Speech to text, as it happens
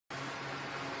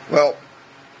Well,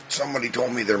 somebody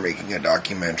told me they're making a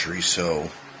documentary,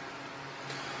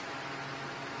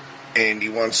 and he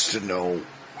wants to know,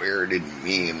 where did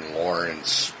me and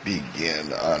Lawrence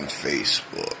begin on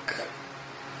Facebook?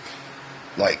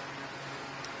 Like,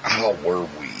 how were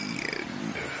we?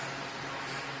 And,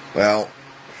 well,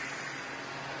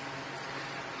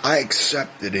 I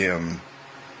accepted him.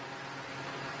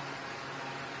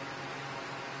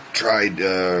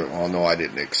 No, I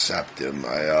didn't accept him.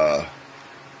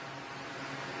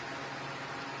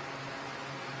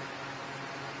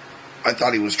 I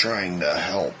thought he was trying to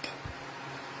help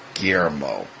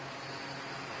Guillermo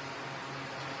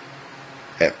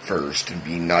at first and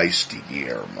be nice to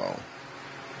Guillermo.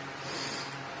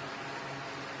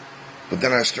 But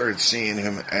then I started seeing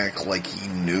him act like he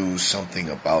knew something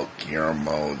about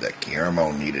Guillermo, that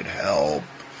Guillermo needed help.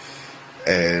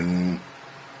 And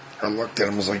I looked at him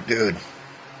and was like, dude,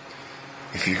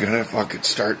 if you're gonna fucking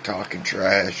start talking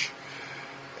trash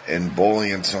and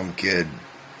bullying some kid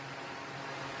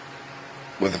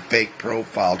with a fake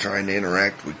profile trying to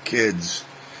interact with kids,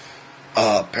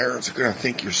 parents are gonna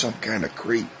think you're some kind of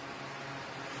creep.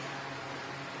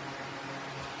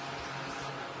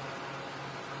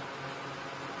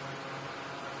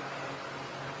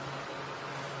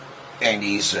 And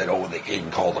he said, oh, they can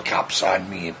call the cops on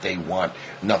me if they want.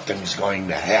 Nothing's going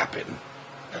to happen.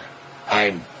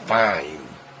 I'm fine.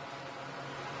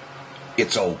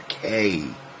 It's okay.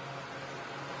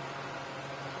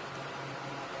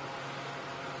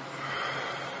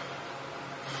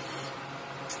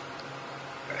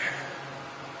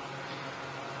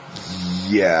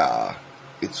 Yeah,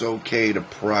 it's okay to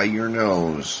pry your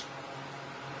nose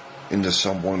into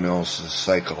someone else's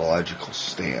psychological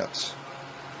stance.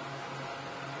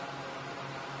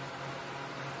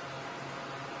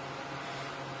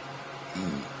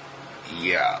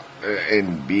 Yeah,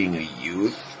 and being a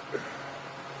youth,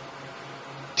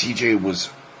 TJ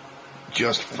was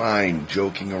just fine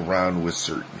joking around with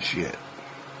certain shit.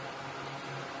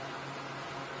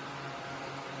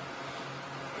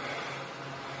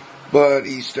 But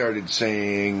he started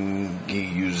saying he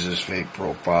used his fake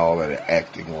profile and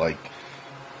acting like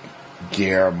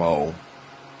Guillermo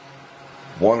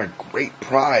won a great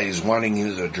prize wanting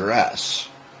his address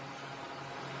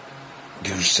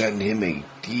to send him a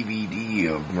DVD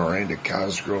of Miranda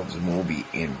Cosgrove's movie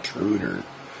Intruder.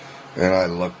 And I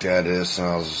looked at this and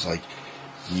I was just like,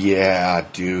 yeah,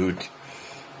 dude,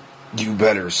 you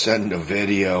better send a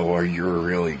video or you're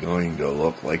really going to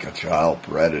look like a child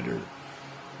predator.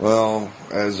 Well,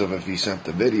 as of if he sent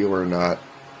the video or not,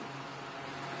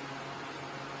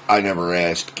 I never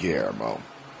asked Guillermo.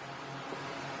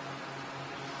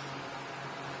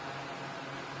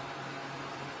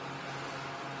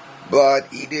 But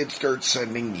he did start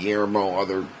sending Guillermo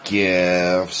other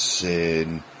gifts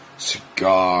and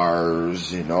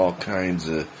cigars and all kinds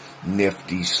of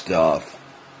nifty stuff.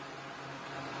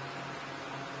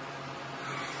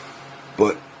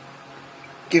 But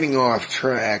getting off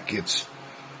track, it's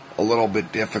a little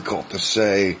bit difficult to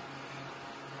say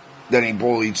that he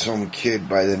bullied some kid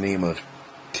by the name of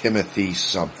Timothy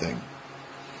something.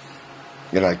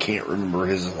 And I can't remember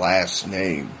his last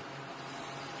name.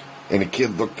 And the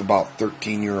kid looked about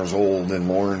 13 years old, and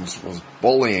Lawrence was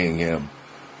bullying him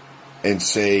and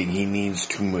saying he needs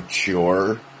to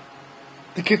mature.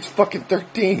 The kid's fucking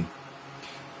 13.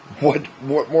 What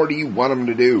more do you want him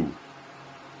to do?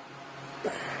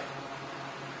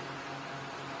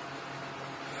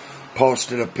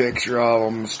 Posted a picture of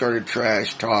him, started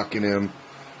trash talking him,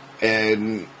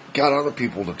 and got other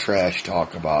people to trash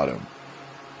talk about him.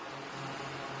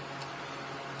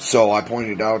 So I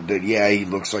pointed out that, yeah, he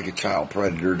looks like a child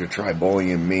predator to try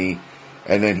bullying me.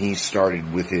 And then he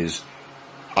started with his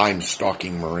I'm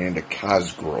stalking Miranda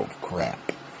Cosgrove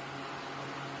crap.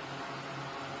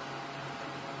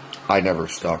 I never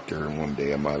stalked her in one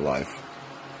day of my life.